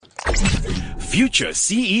Future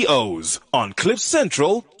CEOs on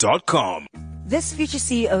CliffCentral.com. This Future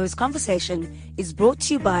CEOs conversation is brought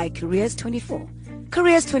to you by Careers24.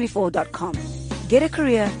 Careers24.com. Get a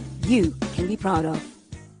career you can be proud of.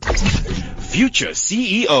 Future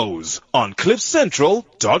CEOs on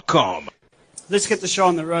CliffCentral.com. Let's get the show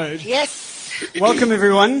on the road. Yes. Welcome,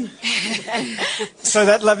 everyone. So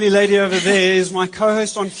that lovely lady over there is my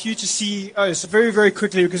co-host on Future CEOs. So very, very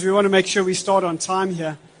quickly, because we want to make sure we start on time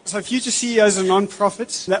here. So Future CEOs is a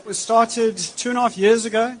non-profit that was started 2.5 years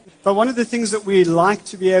ago. But one of the things that we like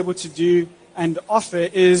to be able to do and offer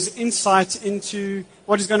is insight into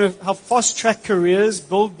what is going to help fast-track careers,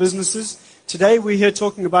 build businesses. Today we're here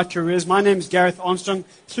talking about careers. My name is Gareth Armstrong.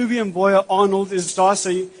 Klubi and Boyer Arnold is star. So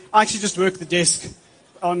I actually just work the desk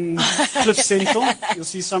on Cliff Central. You'll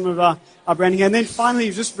see some of our branding. And then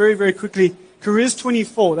finally, just very, very quickly,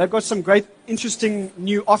 Careers24. They've got some great, interesting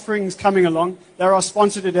new offerings coming along. They're our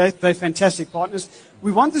sponsor today. They're fantastic partners.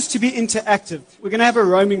 We want this to be interactive. We're going to have a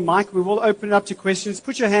roaming mic. We will open it up to questions.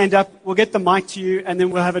 Put your hand up. We'll get the mic to you, and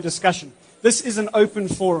then we'll have a discussion. This is an open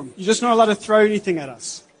forum. You're just not allowed to throw anything at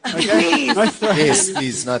us. Okay? No throwing. Yes,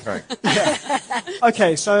 please, no throwing. Yeah.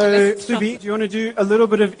 Okay, so Klubi, do you want to do a little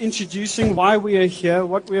bit of introducing why we are here,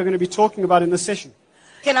 what we are going to be talking about in this session?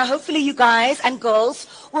 Now, hopefully you guys and girls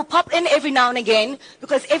will pop in every now and again,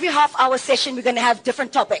 because every half-hour session we're going to have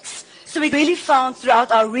different topics. So we really found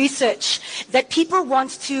throughout our research that people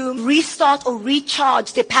want to restart or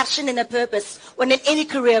recharge their passion and their purpose when in any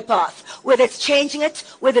career path, whether it's changing it,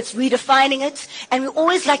 whether it's redefining it. And we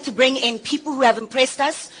always like to bring in people who have impressed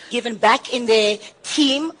us, given back in their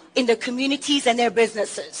team, in their communities and their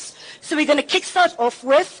businesses. So we're going to kickstart off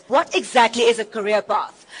with what exactly is a career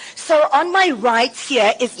path. So on my right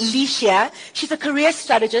here is Licia. She's a career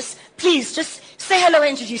strategist. Please just say hello and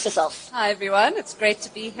introduce yourself. Hi, everyone. It's great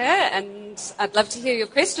to be here, and I'd love to hear your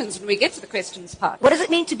questions when we get to the questions part. What does it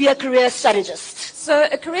mean to be a career strategist? So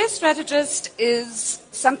a career strategist is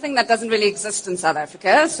something that doesn't really exist in South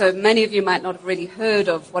Africa, so many of you might not have really heard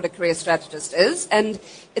of what a career strategist is, and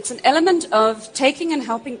it's an element of taking and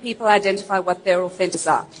helping people identify what their authentics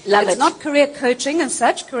are. It's not career coaching as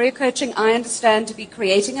such. Career coaching I understand to be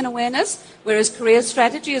creating an awareness, whereas career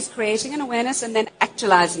strategy is creating an awareness and then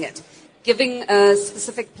actualizing it, giving a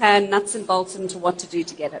specific plan, nuts and bolts into what to do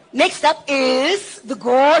to get it. Next up is the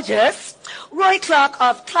gorgeous Roy Clark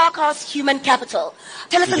of Clark House Human Capital.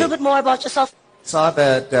 Tell us a little bit more about yourself. So I've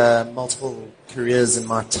had multiple careers in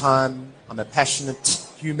my time. I'm a passionate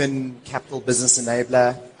human capital business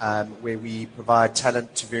enabler where we provide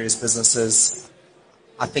talent to various businesses.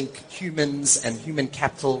 I think humans and human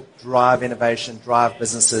capital drive innovation, drive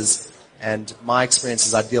businesses, and my experience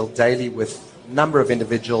is I deal daily with a number of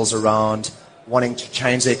individuals around wanting to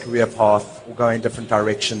change their career path or go in different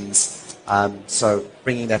directions. So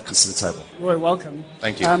bringing that to the table. Roy, welcome.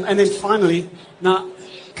 Thank you. And then finally, now,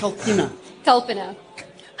 Kalpina. Kalpina.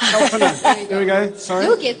 There we go. Sorry.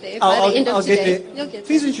 You'll get there by the end of today. You'll get there.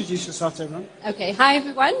 Please introduce yourself to everyone. Okay. Hi,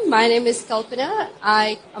 everyone. My name is Kalpina.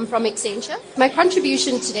 I'm from Accenture. My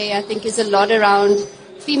contribution today, I think, is a lot around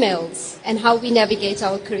females and how we navigate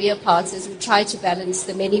our career paths as we try to balance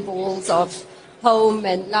the many balls of home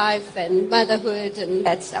and life and motherhood and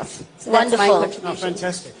that stuff. So that's my contribution. Oh,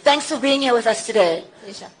 fantastic. Thanks for being here with us today.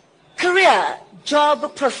 Pleasure. Career,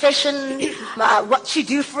 job, profession, what you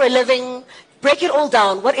do for a living. Break it all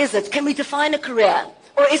down. What is it? Can we define a career?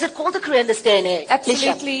 Or is it called a career in this day and age?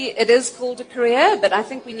 Absolutely, it is called a career, but I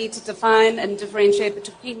think we need to define and differentiate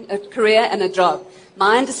between a career and a job.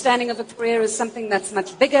 My understanding of a career is something that's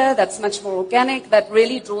much bigger, that's much more organic, that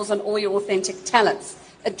really draws on all your authentic talents.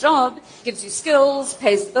 A job gives you skills,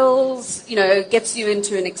 pays bills, gets you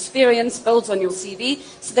into an experience, builds on your CV,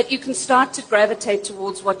 so that you can start to gravitate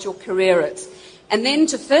towards what your career is. And then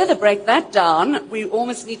to further break that down, we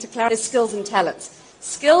almost need to clarify skills and talents.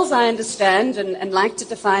 Skills, I understand and like to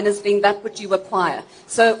define as being that which you acquire.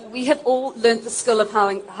 So we have all learned the skill of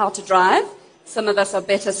how to drive. Some of us are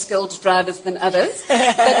better skilled drivers than others.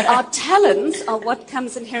 But our talents are what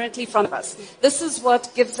comes inherently from us. This is what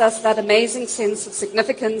gives us that amazing sense of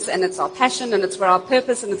significance, and it's our passion, and it's where our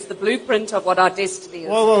purpose, and it's the blueprint of what our destiny is.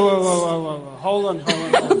 Whoa. Hold on.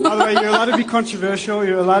 By the way, you're allowed to be controversial.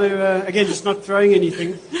 You're allowed to, again, just not throwing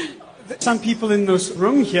anything. Some people in this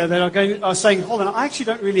room here that are saying, hold on, I actually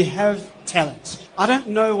don't really have talent. I don't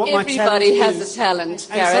know what my talent is. Everybody has a talent,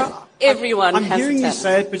 Gareth. So Everyone has a talent. I'm hearing you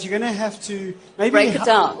say it, but you're going to have to maybe break it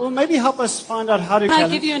down. Or maybe help us find out how to. Can I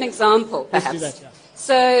give you an example, perhaps? Let's do that, yeah.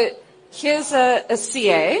 So here's a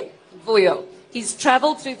CA, Vuyo. He's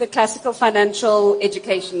traveled through the classical financial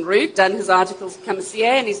education route, done his articles, become a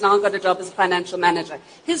CA, and he's now got a job as a financial manager.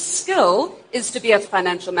 His skill is to be a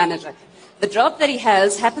financial manager. The job that he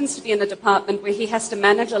has happens to be in a department where he has to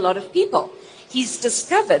manage a lot of people. He's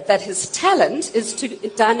discovered that his talent is to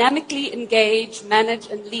dynamically engage, manage,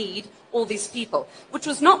 and lead all these people, which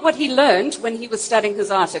was not what he learned when he was studying his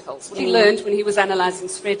articles, what he learned when he was analyzing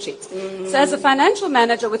spreadsheets. So as a financial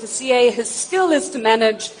manager with a CA, his skill is to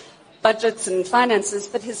manage budgets and finances,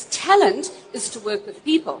 but his talent is to work with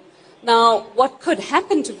people. Now, what could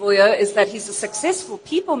happen to Vuyo is that he's a successful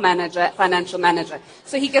people manager, financial manager.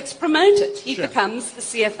 So he gets promoted. He becomes the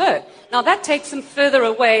CFO. Now, that takes him further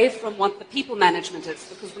away from what the people management is,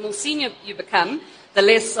 because the more senior you become, the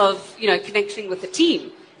less of, connecting with the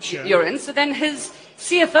team you're in. So then his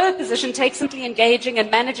CFO position takes him to engaging and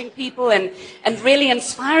managing people and really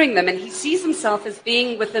inspiring them. And he sees himself as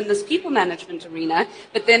being within this people management arena,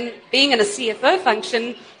 but then being in a CFO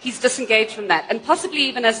function, he's disengaged from that. And possibly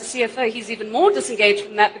even as a CFO, he's even more disengaged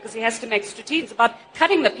from that because he has to make strategies about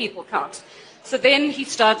cutting the people count. So then he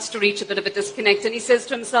starts to reach a bit of a disconnect and he says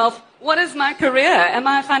to himself, what is my career? Am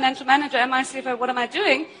I a financial manager? Am I a CFO? What am I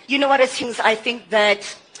doing? You know what, as humans, I think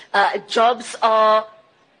that jobs are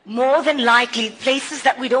more than likely places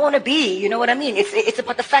that we don't want to be. You know what I mean? It's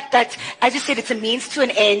about the fact that, as you said, it's a means to an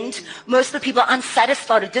end. Most of the people are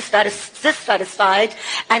unsatisfied or dissatisfied,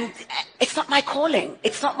 and it's not my calling.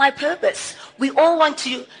 It's not my purpose. We all want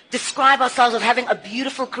to describe ourselves as having a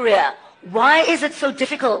beautiful career. Why is it so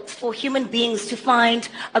difficult for human beings to find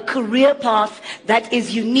a career path that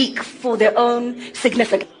is unique for their own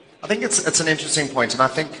significance? I think it's an interesting point, and I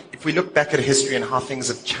think if we look back at history and how things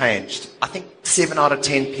have changed, I think 7 out of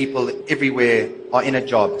 10 people everywhere are in a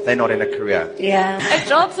job. They're not in a career. Yeah. A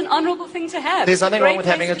job's an honourable thing to have. There's nothing wrong with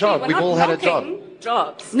having a job. We've all had a job.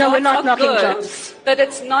 Jobs. No, we're not knocking good, jobs. But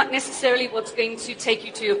it's not necessarily what's going to take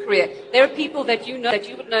you to your career. There are people that you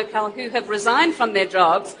would know, Cal, who have resigned from their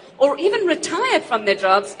jobs or even retired from their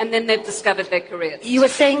jobs, and then they've discovered their careers. You were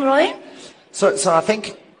saying, Roy? So I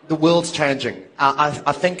think the world's changing.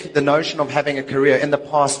 I think the notion of having a career, in the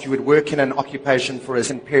past you would work in an occupation for a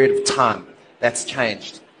certain period of time. That's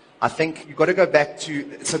changed. I think you've got to go back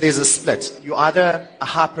to, so there's a split. You're either a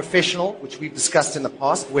high professional, which we've discussed in the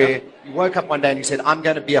past, where you woke up one day and you said, I'm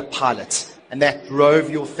going to be a pilot. And that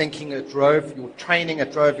drove your thinking, it drove your training,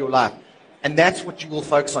 it drove your life. And that's what you will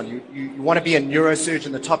focus on. You want to be a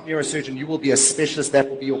neurosurgeon, the top neurosurgeon, you will be a specialist, that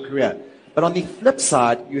will be your career. But on the flip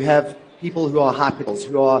side, you have people who are high professionals,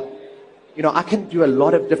 who are, I can do a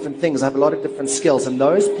lot of different things, I have a lot of different skills, and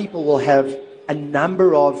those people will have a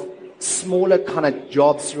number of smaller kind of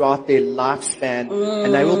jobs throughout their lifespan,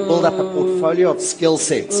 and they will build up a portfolio of skill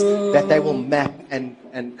sets that they will map and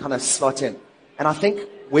kind of slot in. And I think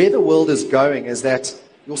where the world is going is that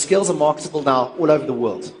your skills are marketable now all over the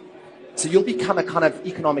world. So you'll become a kind of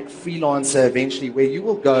economic freelancer eventually, where you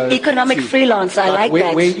will go Economic freelancer, I like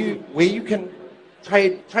that. Where you can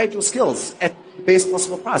trade your skills at the best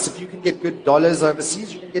possible price. If you can get good dollars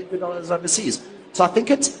overseas, you can get good dollars overseas. So I think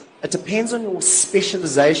it depends on your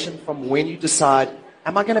specialization from when you decide,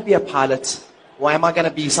 am I going to be a pilot or am I going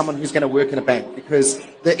to be someone who's going to work in a bank? Because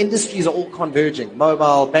the industries are all converging.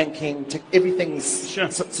 Mobile, banking, everything's...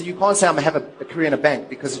 Sure. So you can't say I'm going to have a career in a bank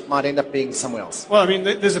because it might end up being somewhere else. Well, I mean,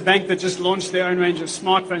 there's a bank that just launched their own range of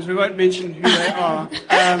smartphones. We won't mention who they are.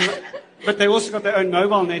 But they also got their own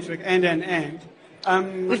mobile network and.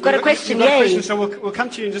 We've got a question, we've got a yay. question, so we'll come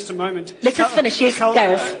to you in just a moment. Let's just finish, yes,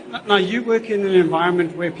 Gareth. Now, you work in an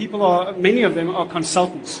environment where many of them are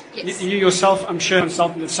consultants. Yes. You yourself, I'm sure,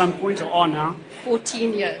 consultant at some point or are now.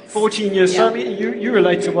 14 years. 14 years. Yeah. So, I mean, you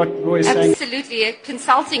relate to what Roy is saying. Absolutely.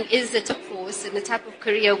 Consulting is a workforce and a type of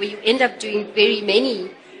career where you end up doing very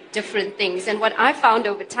many different things. And what I found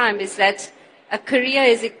over time is that a career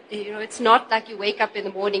is, it's not like you wake up in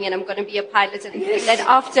the morning and I'm going to be a pilot. And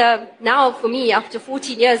that for me, after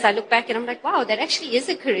 14 years, I look back and I'm like, wow, that actually is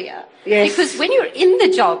a career. Yes. Because when you're in the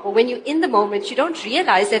job or when you're in the moment, you don't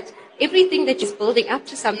realize that everything that is building up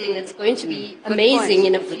to something that's going to be amazing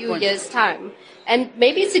in a few years' time. And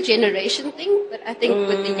maybe it's a generation thing, but I think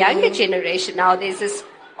with the younger generation now, there's this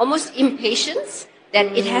almost impatience that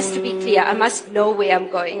it has to be clear. I must know where I'm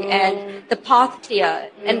going and the path clear.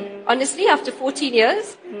 And honestly, after 14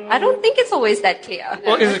 years, I don't think it's always that clear.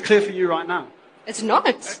 Or is it clear for you right now? It's not.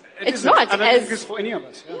 It's not. not. I don't think it's for any of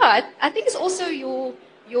us. Yeah, I think it's also your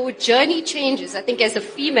journey changes. I think as a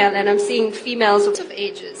female, and I'm seeing females of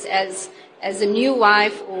ages, as a new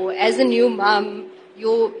wife or as a new mom,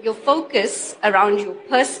 your focus around your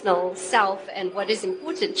personal self and what is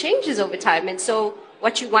important changes over time. And so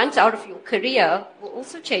what you want out of your career will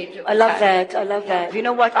also change over I love time. that. I love that. You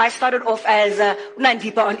know what? I started off as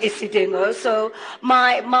Nandipa on Isidingo, so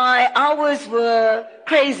my hours were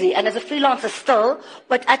crazy, and as a freelancer still,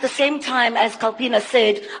 but at the same time, as Kalpina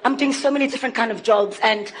said, I'm doing so many different kind of jobs,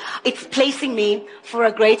 and it's placing me for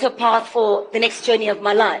a greater path for the next journey of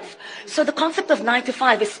my life. So the concept of 9 to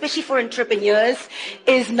 5, especially for entrepreneurs,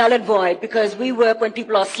 is null and void, because we work when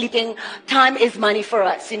people are sleeping. Time is money for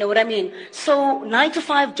us, you know what I mean? So 9 to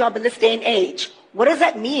 5 job in this day and age, what does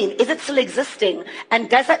that mean? Is it still existing? And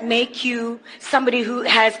does that make you somebody who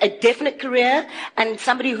has a definite career and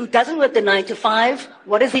somebody who doesn't work the 9 to 5?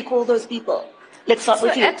 What does he call those people? Let's start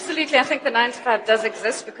with you. Absolutely, I think the 9 to 5 does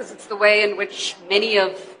exist because it's the way in which many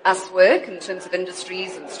of us work in terms of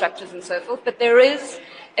industries and structures and so forth. But there is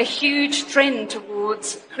a huge trend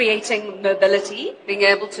towards creating mobility, being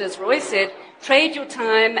able to, as Roy said, trade your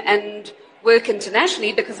time and work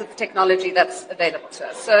internationally because of the technology that's available to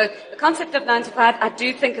us. So the concept of 9 to 5, I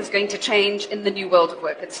do think, is going to change in the new world of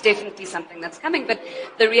work. It's definitely something that's coming. But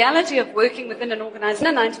the reality of working within an organization,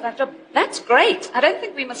 a 9 to 5 job, that's great. I don't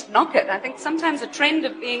think we must knock it. I think sometimes a trend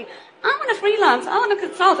of being, I want to freelance, I want to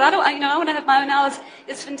consult, I want to have my own hours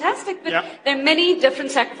is fantastic. But there are many different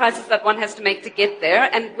sacrifices that one has to make to get there.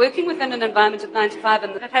 And working within an environment of 9 to 5,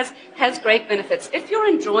 and that has great benefits. If you're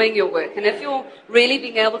enjoying your work and if you're really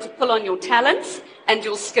being able to pull on your talents and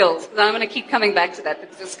your skills, because I'm going to keep coming back to that,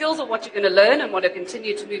 because your skills are what you're going to learn and what will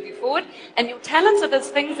continue to move you forward, and your talents are those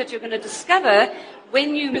things that you're going to discover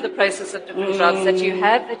when you do the process of different jobs that you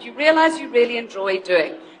have, that you realize you really enjoy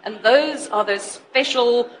doing. And those are those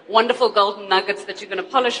special, wonderful golden nuggets that you're going to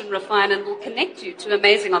polish and refine and will connect you to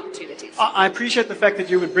amazing opportunities. I appreciate the fact that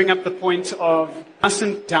you would bring up the point of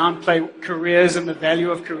mustn't downplay careers and the value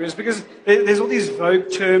of careers, because there's all these vogue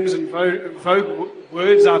terms and vogue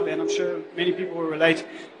words out there, and I'm sure many people will relate.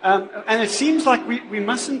 And it seems like we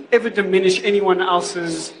mustn't ever diminish anyone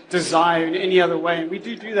else's desire in any other way, and we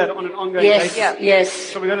do that on an ongoing basis. Yes.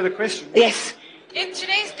 So we go to the question. Yes. In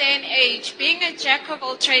today's day and age, being a jack of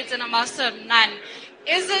all trades and a master of none,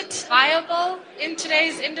 is it viable in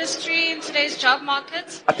today's industry, in today's job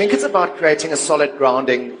market? I think it's about creating a solid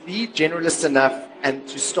grounding. Be generalist enough and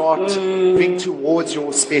to start moving towards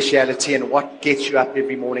your speciality and what gets you up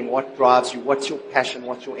every morning, what drives you, what's your passion,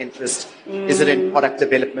 what's your interest. Is it in product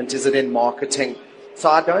development? Is it in marketing? So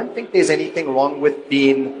I don't think there's anything wrong with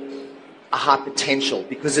being a high potential,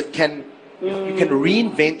 because it can... You can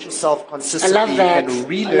reinvent yourself consistently. I love that. You can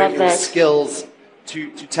relearn your skills to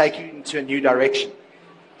take you into a new direction.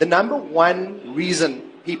 The number one reason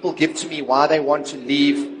people give to me why they want to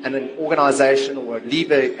leave an organization or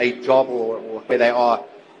leave a job or where they are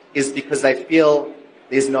is because they feel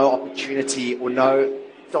there's no opportunity or no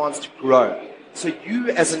chance to grow. So you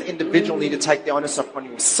as an individual need to take the onus upon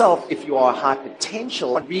yourself if you are a high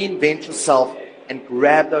potential, reinvent yourself and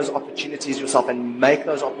grab those opportunities yourself and make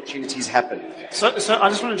those opportunities happen. So I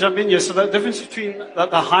just want to jump in here. So the difference between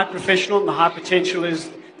the high professional and the high potential is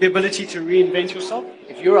the ability to reinvent yourself?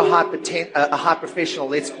 If you're a high professional,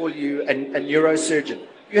 let's call you a neurosurgeon.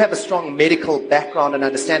 You have a strong medical background and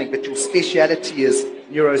understanding, but your speciality is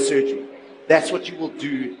neurosurgery. That's what you will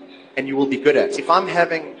do and you will be good at. If I'm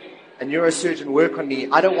having a neurosurgeon work on me,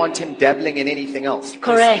 I don't want him dabbling in anything else.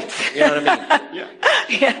 Correct. You know what I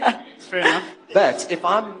mean? Yeah. Fair enough. But if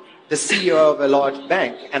I'm the CEO of a large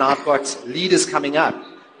bank and I've got leaders coming up,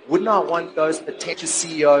 wouldn't I want those potential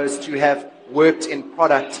CEOs to have worked in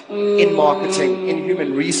product, in marketing, in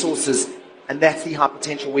human resources? And that's the high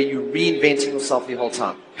potential where you're reinventing yourself the whole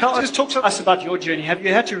time. Hal, just talk to us about your journey. Have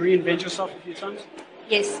you had to reinvent yourself a few times?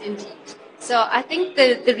 Yes, indeed. So I think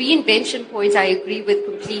the reinvention point I agree with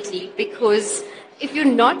completely, because if you're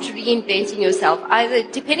not reinventing yourself, either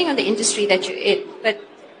depending on the industry that you're in, but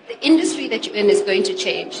the industry that you're in is going to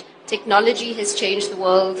change. Technology has changed the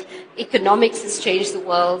world. Economics has changed the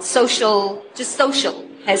world. Social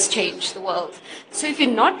has changed the world. So if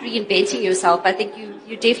you're not reinventing yourself, I think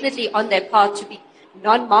you're definitely on that path to be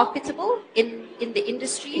non-marketable in the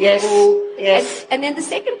industry. Yes, yes. And then the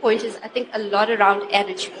second point is, I think, a lot around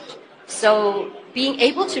attitude. So being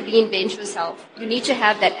able to reinvent yourself, you need to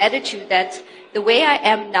have that attitude that the way I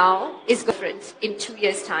am now is different in 2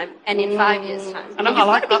 years' time and in 5 years' time. And you've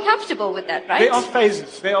got to be comfortable with that, right? There are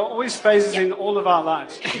phases. There are always phases in all of our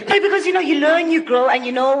lives. Because, you learn, you grow, and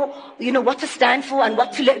you know what to stand for and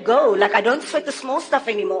what to let go. Like, I don't sweat the small stuff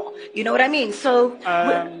anymore. You know what I mean? So...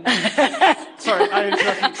 sorry, I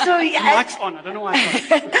interrupted. So, the mic's on. I don't know why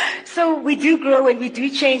I So we do grow and we do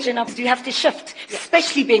change, and we do have to shift,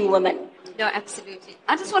 especially being women. No, absolutely.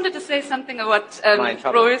 I just wanted to say something about what Am I in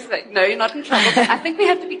trouble? Roy said. No, you're not in trouble. I think we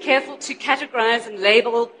have to be careful to categorize and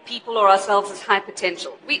label people or ourselves as high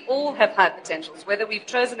potential. We all have high potentials, whether we've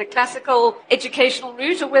chosen a classical educational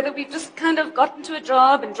route or whether we've just kind of gotten to a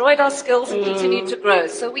job, enjoyed our skills, and continued to grow.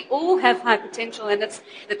 So we all have high potential, and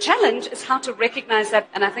the challenge is how to recognize that.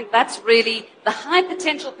 And I think that's really the high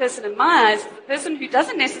potential person in my eyes, is the person who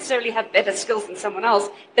doesn't necessarily have better skills than someone else,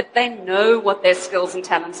 but they know what their skills and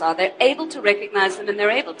talents are. They're able to recognize them, and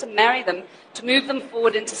they're able to marry them to move them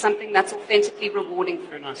forward into something that's authentically rewarding.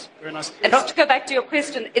 Very nice, very nice. And just to go back to your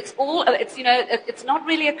question, it's not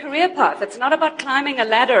really a career path. It's not about climbing a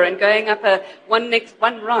ladder and going up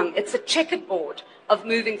one rung. It's a checkerboard of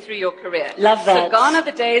moving through your career. Love that. So gone are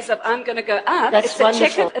the days of I'm going to go up. That's It's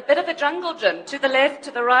wonderful. a bit of a jungle gym. To the left,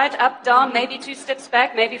 to the right, up, down, maybe 2 steps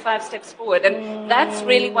back, maybe 5 steps forward. And that's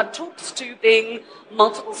really what talks to being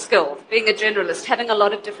multiple skilled, being a generalist, having a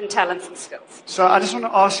lot of different talents and skills. So I just want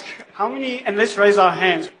to ask, how many, and let's raise our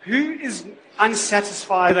hands, who is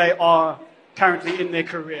unsatisfied they are currently in their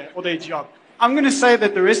career or their job? I'm going to say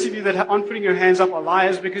that the rest of you that aren't putting your hands up are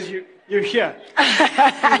liars because you're here.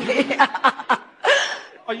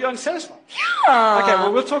 Are you unsatisfied? Yeah. Okay,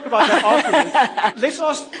 well, we'll talk about that afterwards. Let's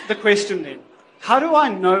ask the question then. How do I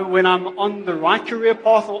know when I'm on the right career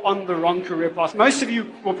path or on the wrong career path? Most of you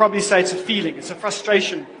will probably say it's a feeling, it's a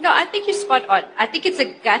frustration. No, I think you're spot on. I think it's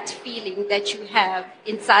a gut feeling that you have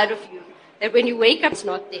inside of you, that when you wake up, it's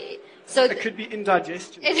not there. So It could be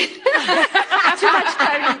indigestion. too much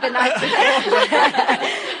curry the night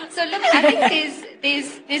before. So look, I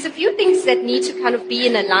think there's a few things that need to kind of be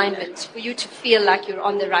in alignment for you to feel like you're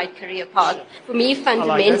on the right career path. For me,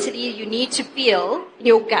 fundamentally, you need to feel in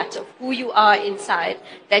your gut of who you are inside,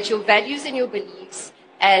 that your values and your beliefs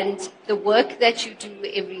and the work that you do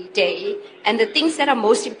every day and the things that are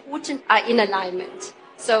most important are in alignment.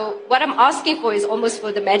 So what I'm asking for is almost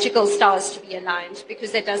for the magical stars to be aligned,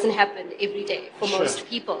 because that doesn't happen every day for most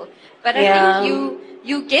people. But I think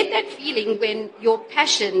you get that feeling when your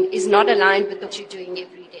passion is not aligned with what you're doing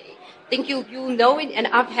every day. I think you know it, and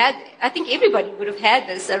I think everybody would have had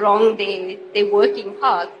this along their working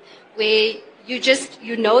path, where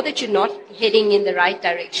you know that you're not heading in the right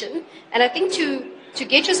direction. And I think to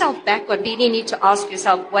get yourself back on, really need to ask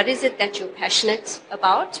yourself, what is it that you're passionate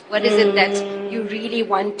about? What is it that you really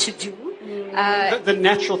want to do? The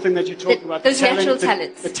natural thing that you're talking about. Those the talent, natural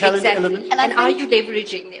talents. The talent exactly. element. And are you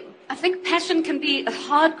leveraging them? I think passion can be a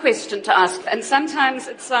hard question to ask, and sometimes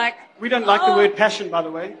it's like, We don't like the word passion, by the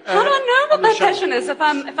way. how do I know on what the my show. passion is? If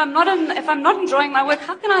I'm not enjoying my work,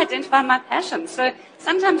 how can I identify my passion? So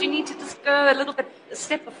sometimes you need to just go a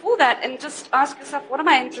step before that and just ask yourself, what am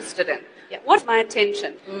I interested in? Yeah. What's my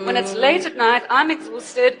attention? When it's late at night, I'm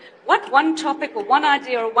exhausted. What one topic or one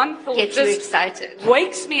idea or one thought Gets you just excited.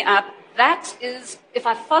 wakes me up? That is, if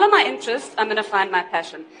I follow my interest, I'm going to find my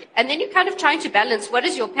passion. And then you're kind of trying to balance what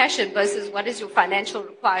is your passion versus what is your financial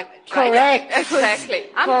requirement. Correct. Right? Exactly.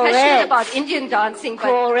 I'm Correct. passionate about Indian dancing,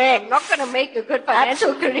 but Correct. I'm not going to make a good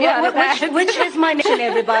financial career out of that. Which is my mission,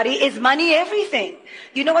 everybody. Is money everything?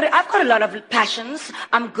 You know what? I've got a lot of passions.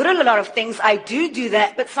 I'm good at a lot of things. I do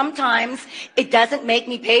that, but sometimes it doesn't make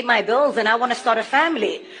me pay my bills, and I want to start a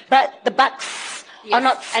family. But the bucks are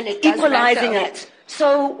not and it does equalizing matter. it.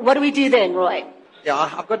 So what do we do then, Roy? Yeah,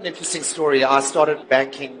 I've got an interesting story. I started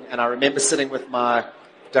banking, and I remember sitting with my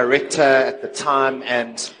director at the time,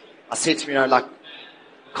 and I said to him,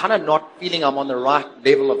 kind of not feeling I'm on the right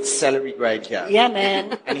level of salary grade here. Yeah,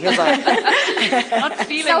 man. And he was like, Not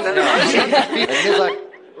feeling that. and he was like,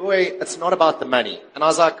 Roy, it's not about the money. And I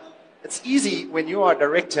was like, it's easy when you are a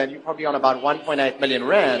director and you're probably on about 1.8 million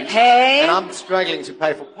rand, Hey. and I'm struggling to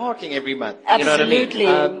pay for parking every month. Absolutely. You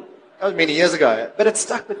know what I mean? That was many years ago, but it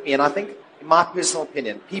stuck with me. And I think, in my personal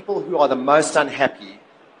opinion, people who are the most unhappy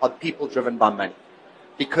are the people driven by money.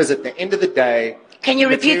 Because at the end of the day, Can you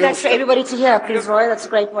repeat that material for everybody to hear, please, Roy? That's a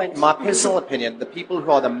great point. in my personal opinion, the people who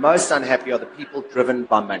are the most unhappy are the people driven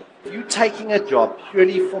by money. If you're taking a job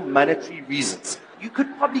purely for monetary reasons, you could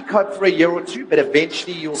probably cope for a year or two, but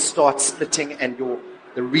eventually you'll start splitting, and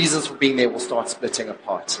the reasons for being there will start splitting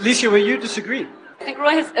apart. Alicia, will you disagree? I think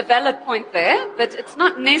Roy has a valid point there, but it's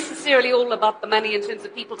not necessarily all about the money in terms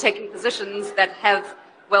of people taking positions that have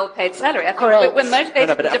well-paid salary. I think Correct. we're motivated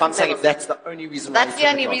No, but for if I'm different saying if levels. that's the only reason why That's you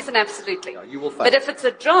the took only job, reason, absolutely. you will fail. But if it's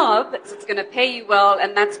a job that's going to pay you well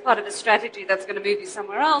and that's part of a strategy that's going to move you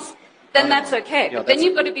somewhere else, then that's okay. Yeah, But then that's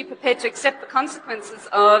you've got to be prepared to accept the consequences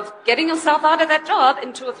of getting yourself out of that job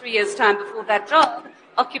in 2 or 3 years' time before that job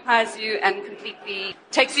occupies you and completely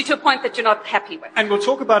takes you to a point that you're not happy with. And we'll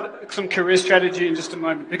talk about some career strategy in just a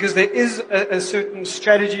moment, because there is a certain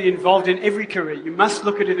strategy involved in every career. You must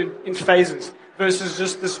look at it in phases versus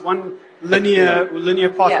just this one linear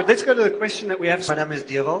path. Yeah. But let's go to the question that we have. My name is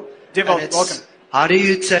Deval. Deval, And it's, welcome. How do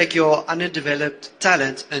you take your underdeveloped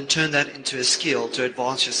talent and turn that into a skill to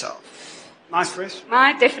advance yourself? Nice question.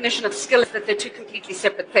 My definition of skill is that they're two completely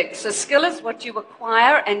separate things. So skill is what you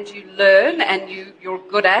acquire and you learn and you're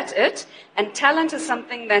good at it. And talent is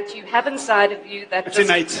something that you have inside of you that It's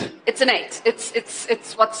innate. It's innate.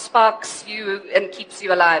 It's what sparks you and keeps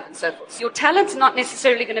you alive and so forth. So your talent's not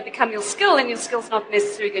necessarily going to become your skill, and your skill's not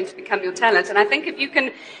necessarily going to become your talent. And I think if you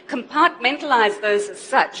can compartmentalize those as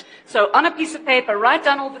such, so on a piece of paper, write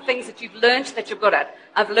down all the things that you've learned that you're good at.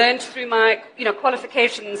 I've learned through my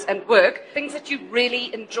qualifications and work, things that you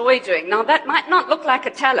really enjoy doing. Now, that might not look like a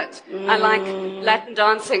talent. I like Latin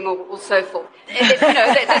dancing or so forth.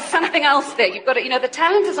 There's something else there. You've got to, the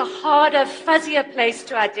talent is a harder, fuzzier place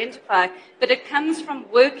to identify, but it comes from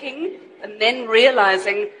working and then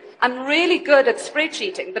realizing I'm really good at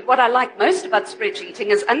spreadsheeting, but what I like most about spreadsheeting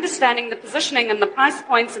is understanding the positioning and the price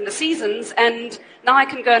points and the seasons, and now I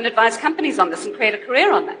can go and advise companies on this and create a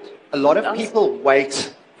career on that. A lot of people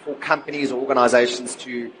wait for companies or organizations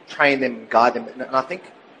to train them, guide them. And I think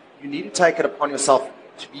you need to take it upon yourself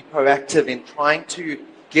to be proactive in trying to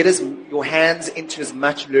get your hands into as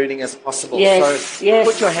much learning as possible. So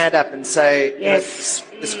put your hand up and say,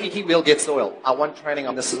 the squeaky wheel gets the oil. I want training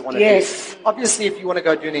on this is what I do. Obviously, if you want to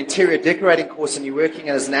go do an interior decorating course and you're working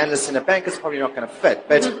as an analyst in a bank, it's probably not going to fit.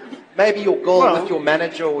 But maybe your goal with your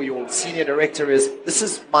manager or your senior director is, this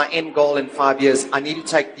is my end goal in 5 years. I need to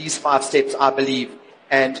take these 5 steps, I believe,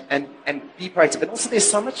 and be proactive. But also there's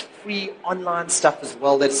so much free online stuff as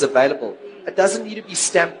well that's available. It doesn't need to be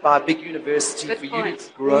stamped by a big university for you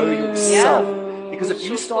to grow yourself. Because if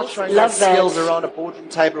you start showing those skills around a boardroom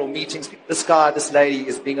table or meetings, this guy, this lady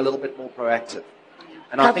is being a little bit more proactive.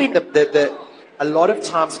 And I think that a lot of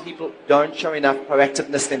times people don't show enough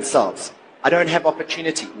proactiveness themselves. I don't have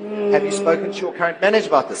opportunity. Have you spoken to your current manager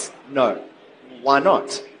about this? No. Why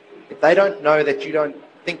not? If they don't know that you don't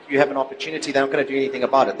think you have an opportunity, they're not going to do anything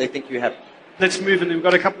about it. They think you have. Let's move, and we've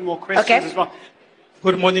got a couple more questions as well.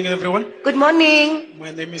 Good morning, everyone. Good morning. My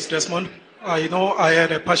name is Desmond. I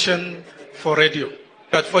had a passion for radio,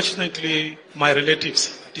 but fortunately, my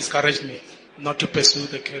relatives discouraged me not to pursue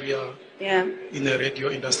the career in the radio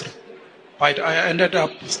industry. But I ended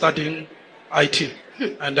up studying IT,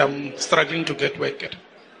 and I'm struggling to get work at.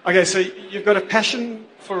 Okay, so you've got a passion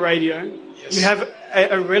for radio. Yes. You have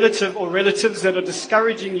a relative or relatives that are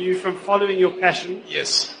discouraging you from following your passion.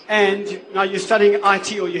 Yes. And now you're studying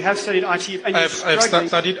IT, or you have studied IT, and I've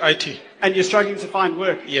studied IT. And you're struggling to find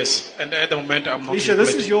work. Yes, and at the moment I'm not. Lisha,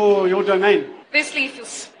 this is your domain. Firstly,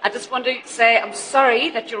 I just want to say I'm sorry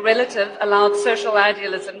that your relative allowed social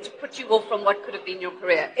idealism to put you off from what could have been your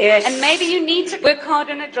career. Yes. And maybe you need to work hard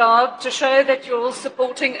in a job to show that you're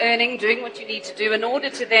supporting, earning, doing what you need to do in order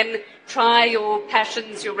to then try your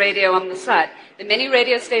passions, your radio on the side. There are many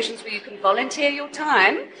radio stations where you can volunteer your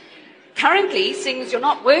time. Currently, seeing as you're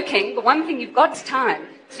not working, the one thing you've got is time.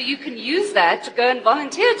 So you can use that to go and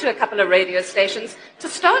volunteer to a couple of radio stations to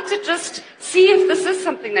start to just see if this is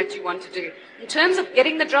something that you want to do. In terms of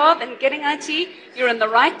getting the job and getting IT, you're in the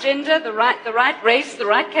right gender, the right race, the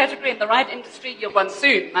right category, and the right industry. You'll one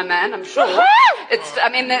soon, my man, I'm sure.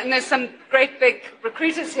 There's some great big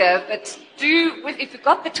recruiters here, but if you've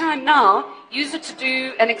got the time now, use it to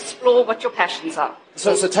do and explore what your passions are.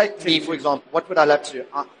 So take me, for example. What would I love to do?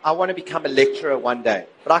 I want to become a lecturer one day,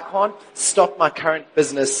 but I can't stop my current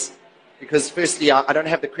business because, firstly, I don't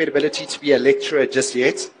have the credibility to be a lecturer just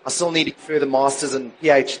yet. I still need further masters and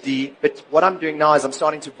PhD. But what I'm doing now is I'm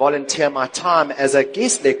starting to volunteer my time as a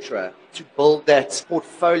guest lecturer to build that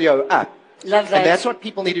portfolio up. Love that. And that's what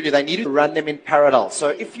people need to do. They need to run them in parallel. So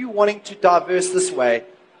if you're wanting to diverse this way,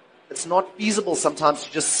 it's not feasible sometimes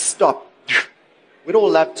to just stop. We'd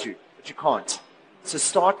all love to, but you can't. So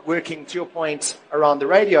start working, to your point, around the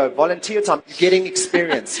radio, volunteer time. You're getting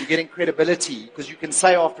experience, you're getting credibility, because you can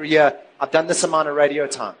say after a year, I've done this amount of radio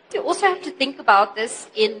time. You also have to think about this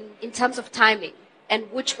in terms of timing and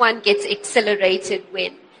which one gets accelerated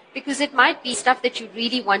when. Because it might be stuff that you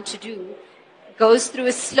really want to do goes through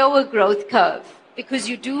a slower growth curve because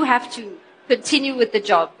you do have to continue with the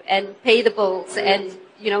job and pay the bills and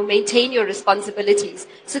maintain your responsibilities.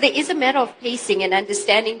 So there is a matter of pacing and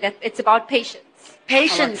understanding that it's about patience.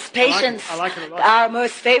 Patience. I like it a lot. Our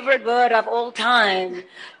most favorite word of all time.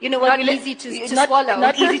 You know what? Not easy to swallow.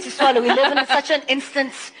 Not easy to swallow. We live in such an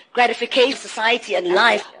instant gratification society and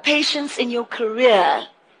life. Patience in your career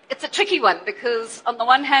It's a tricky one because on the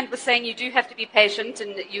one hand, we're saying you do have to be patient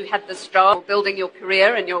and you have this job building your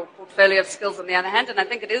career and your portfolio of skills on the other hand. And I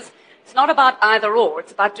think it's not about either or.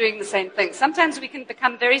 It's about doing the same thing. Sometimes we can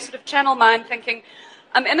become very sort of channel mind thinking,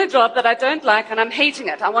 I'm in a job that I don't like and I'm hating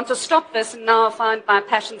it. I want to stop this and now find my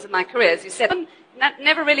passions in my career. As you said,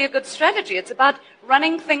 never really a good strategy. It's about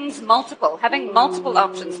running things multiple, having multiple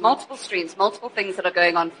options, multiple streams, multiple things that are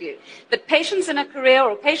going on for you. But patience in a career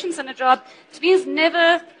or patience in a job, to me, is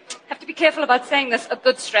never, have to be careful about saying this, a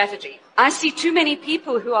good strategy. I see too many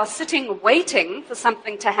people who are sitting waiting for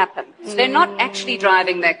something to happen. So they're not actually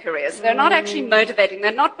driving their careers. They're not actually motivating.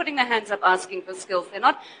 They're not putting their hands up asking for skills. They're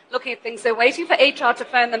not looking at things. They're waiting for HR to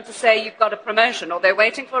phone them to say you've got a promotion, or they're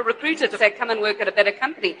waiting for a recruiter to say come and work at a better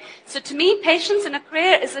company. So to me, patience in a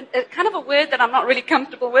career is a kind of a word that I'm not really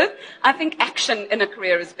comfortable with. I think action in a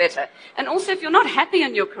career is better. And also, if you're not happy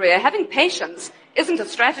in your career, having patience isn't a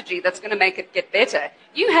strategy that's going to make it get better.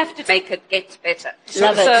 You have to make it get better.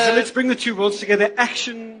 So let's bring the two worlds together.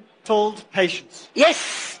 Action-filled patience.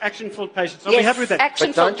 Yes. Action-filled patience. Are we happy with that?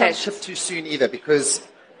 But don't jump ship too soon either, because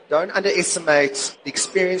don't underestimate the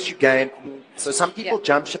experience you gain. So some people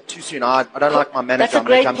jump ship too soon. I don't like my manager. That's a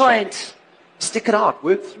great point. Stick it out.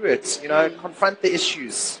 Work through it. Confront the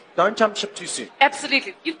issues. Don't jump ship too soon.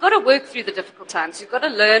 Absolutely. You've got to work through the difficult times. You've got to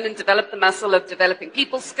learn and develop the muscle of developing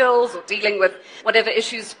people skills or dealing with whatever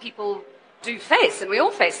issues people do face, and we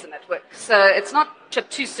all face them at work. So it's not ship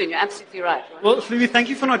too soon. You're absolutely right. Well, Hlumi, thank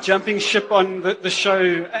you for not jumping ship on the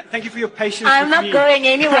show. Thank you for your patience I'm with not me. going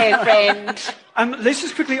anywhere, friend. Let's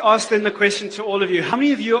just quickly ask then the question to all of you. How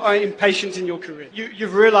many of you are impatient in your career?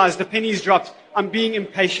 You've realized the penny's dropped. I'm being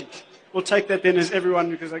impatient. We'll take that then as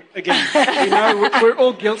everyone, because, again, we're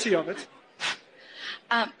all guilty of it.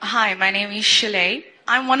 Hi, my name is Shalay.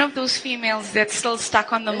 I'm one of those females that's still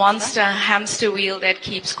stuck on the monster hamster wheel that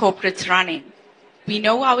keeps corporates running. We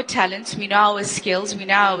know our talents, we know our skills, we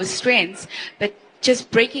know our strengths, but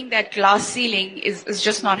just breaking that glass ceiling is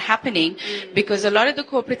just not happening because a lot of the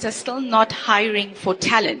corporates are still not hiring for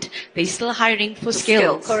talent. They're still hiring for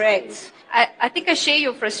skills. Correct. I think I share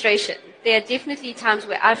your frustration. There are definitely times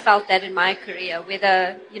where I felt that in my career,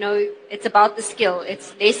 whether, it's about the skill,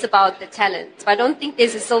 it's less about the talent. But I don't think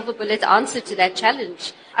there's a silver bullet answer to that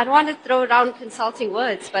challenge. I don't want to throw around consulting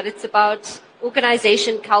words, but it's about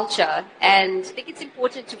organization culture. And I think it's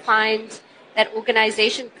important to find that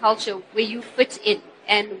organization culture where you fit in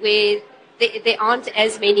and where there aren't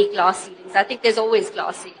as many glass ceilings. I think there's always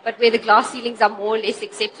glass ceilings, but where the glass ceilings are more or less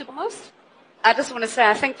acceptable most. I just want to say,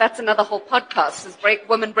 I think that's another whole podcast, is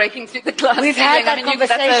women breaking through the glass We've ceiling. had that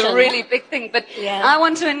conversation. That's a really big thing. But I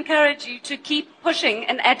want to encourage you to keep pushing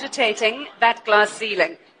and agitating that glass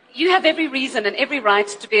ceiling. You have every reason and every right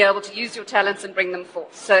to be able to use your talents and bring them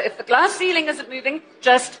forth. So if the glass ceiling isn't moving,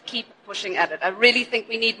 just keep pushing at it. I really think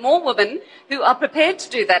we need more women who are prepared to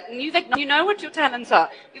do that. And you know what your talents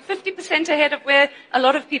are. You're 50% ahead of where a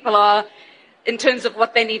lot of people are in terms of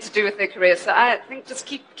what they need to do with their careers. So I think just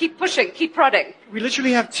keep pushing, keep prodding. We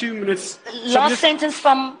literally have 2 minutes. Last sentence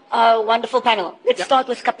from our wonderful panel. Let's start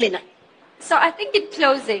with Kaplina. So I think in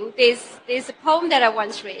closing, there's a poem that I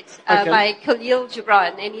once read by Khalil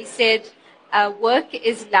Gibran, and he said, work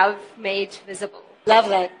is love made visible. Love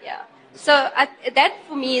that. Yeah. So that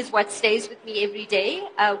for me is what stays with me every day.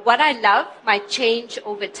 What I love might change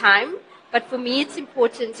over time, but for me it's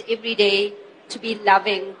important every day to be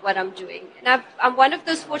loving what I'm doing. And I'm one of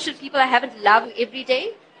those fortunate people I haven't loved every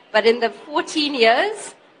day, but in the 14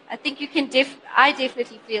 years, I think you can I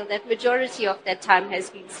definitely feel that majority of that time has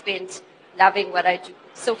been spent loving what I do.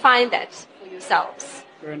 So find that for yourselves.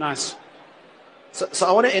 Very nice. So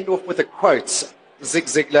I want to end off with a quote. Zig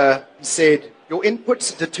Ziglar said, your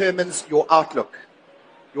input determines your outlook.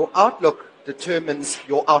 Your outlook determines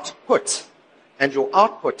your output. And your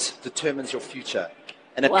output determines your future.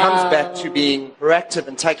 And it comes back to being proactive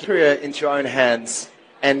and taking your career into your own hands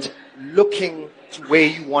and looking to where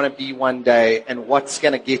you want to be one day and what's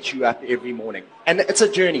going to get you up every morning. And it's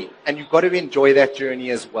a journey, and you've got to enjoy that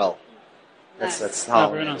journey as well. That's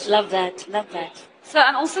how. Nice. Love that. Love that. So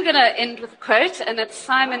I'm also going to end with a quote, and it's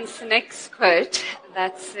Simon Sinek's quote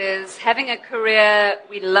that says, having a career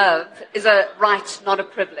we love is a right, not a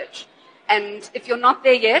privilege. And if you're not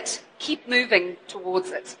there yet, keep moving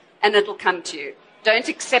towards it, and it'll come to you. Don't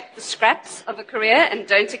accept the scraps of a career and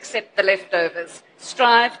don't accept the leftovers.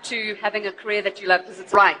 Strive to having a career that you love because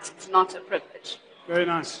it's right. It's not a privilege. Very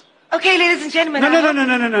nice. Okay, ladies and gentlemen. No.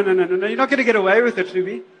 You're not going to get away with it,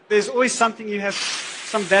 Hlumi. There's always something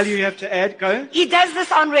some value you have to add. Go. He does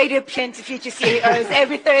this on Radio Play to Future CEOs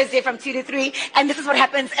every Thursday from 2 to 3. And this is what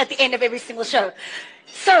happens at the end of every single show.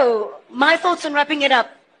 So, my thoughts on wrapping it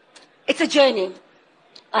up. It's a journey.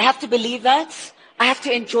 I have to believe that. I have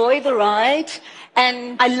to enjoy the ride.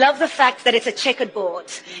 And I love the fact that it's a checkered board.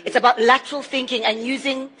 It's about lateral thinking and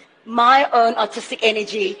using my own artistic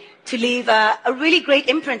energy to leave a really great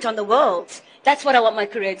imprint on the world. That's what I want my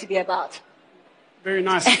career to be about. Very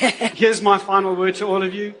nice. Here's my final word to all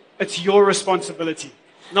of you. It's your responsibility.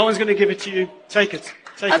 No one's going to give it to you. Take it.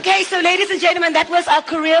 Okay, so ladies and gentlemen, that was our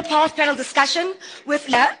career path panel discussion with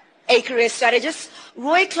a career strategist,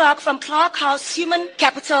 Roy Clark from Clark House Human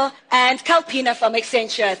Capital, and Kalpina from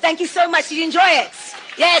Accenture. Thank you so much. Did you enjoy it?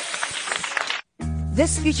 Yes.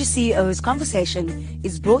 This Future CEOs conversation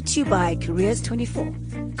is brought to you by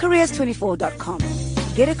Careers24. Careers24.com.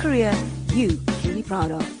 Get a career you can be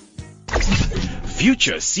proud of.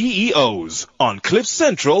 Future CEOs on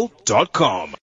CliffCentral.com.